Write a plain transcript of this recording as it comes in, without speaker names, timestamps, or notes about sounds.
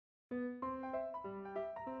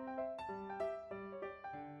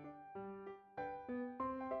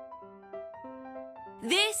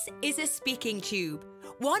This is a speaking tube,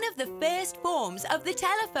 one of the first forms of the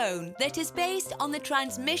telephone that is based on the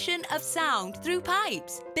transmission of sound through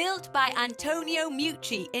pipes, built by Antonio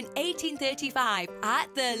Meucci in 1835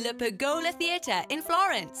 at the La Pergola Theatre in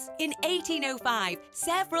Florence. In 1805,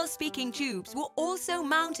 several speaking tubes were also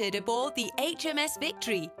mounted aboard the HMS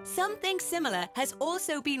Victory. Something similar has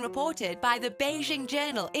also been reported by the Beijing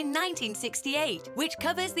Journal in 1968, which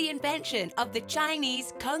covers the invention of the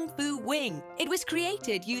Chinese Kung-Fu-Whing. It was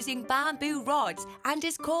created using bamboo rods and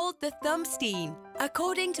is called the Thumstein.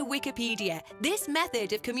 According to Wikipedia, this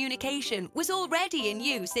method of communication was already in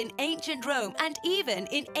use in ancient Rome and even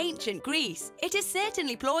in ancient Greece. It is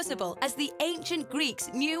certainly plausible, as the ancient Greeks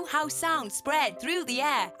knew how sound spread through the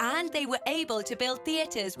air, and they were able to build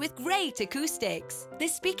theatres with great acoustics. The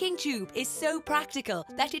speaking tube is so practical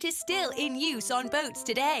that it is still in use on boats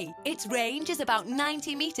today. Its range is about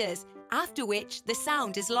 90 meters, after which the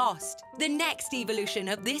sound is lost. The next evolution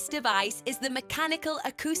of this device is the mechanical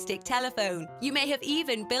acoustic telephone. You may have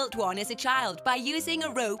even built one as a child by using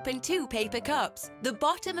a rope and 2 paper cups. The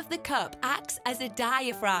bottom of the cup acts as a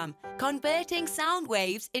diaphragm, converting sound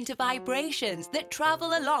waves into vibrations that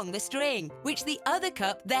travel along the string, which the other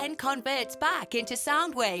cup then converts back into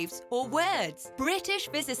sound waves or words. British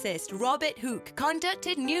physicist Robert Hooke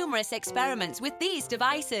conducted numerous experiments with these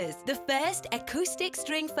devices. The first acoustic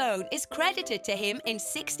string phone is credited to him in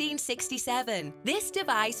 1667. This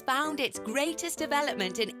device found its greatest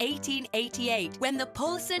development in 1888 when the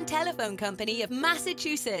Paulson Telephone Company of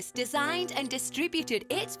Massachusetts designed and distributed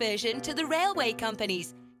its version to the railway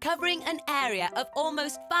companies, covering an area of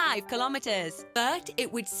almost 5 kilometers. But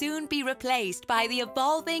it would soon be replaced by the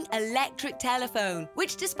evolving electric telephone,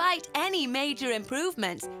 which, despite any major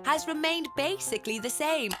improvements, has remained basically the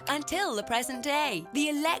same until the present day. The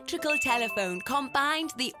electrical telephone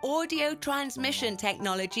combined the audio transmission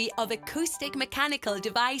technology of acoustic mechanical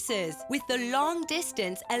devices with the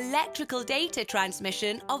long-distance electrical data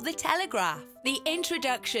transmission of the telegraph. The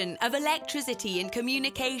introduction of electricity in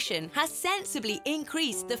communication has sensibly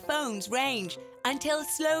increased the phone's range until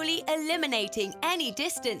slowly eliminating any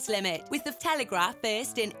distance limit, with the telegraph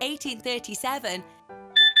first in 1837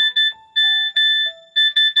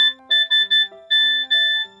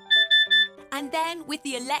 and then with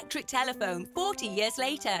the electric telephone 40 years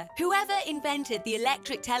later. Whoever invented the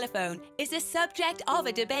electric telephone is a subject of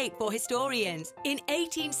a debate for historians. In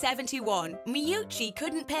 1871, Meucci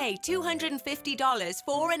couldn't pay $250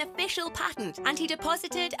 for an official patent, and he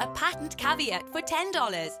deposited a patent caveat for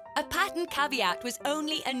 $10. A patent caveat was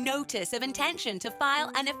only a notice of intention to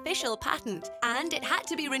file an official patent, and it had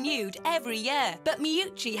to be renewed every year. But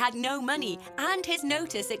Meucci had no money, and his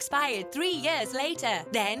notice expired 3 years later.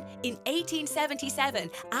 Then, in 1877,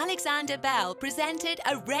 Alexander Bell presented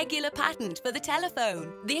a regular patent for the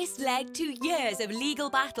telephone. This led to years of legal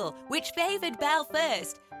battle, which favoured Bell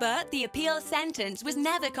first, but the appeal sentence was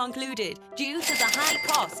never concluded due to the high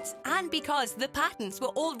costs and because the patents were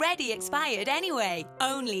already expired anyway.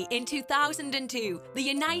 Only in 2002, the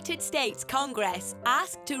United States Congress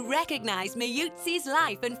asked to recognize Meucci's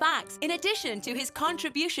life and facts in addition to his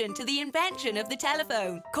contribution to the invention of the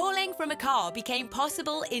telephone. Calling from a car became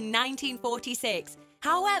possible in 1946.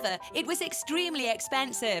 However, it was extremely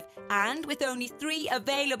expensive, and with only 3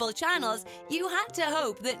 available channels, you had to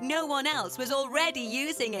hope that no one else was already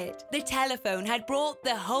using it. The telephone had brought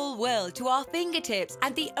the whole world to our fingertips,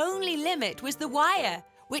 and the only limit was the wire,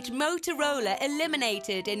 which Motorola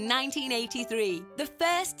eliminated in 1983. The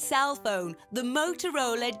first cell phone, the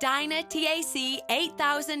Motorola Dyna TAC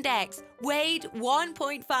 8000X, weighed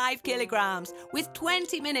 1.5 kilograms with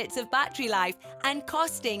 20 minutes of battery life and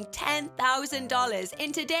costing $10,000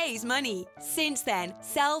 in today's money. Since then,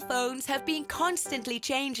 cell phones have been constantly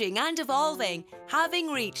changing and evolving, having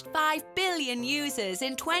reached 5 billion users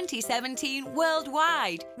in 2017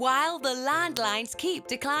 worldwide, while the landlines keep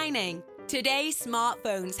declining. Today's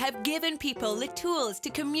smartphones have given people the tools to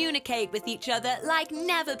communicate with each other like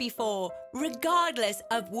never before, regardless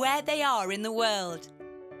of where they are in the world.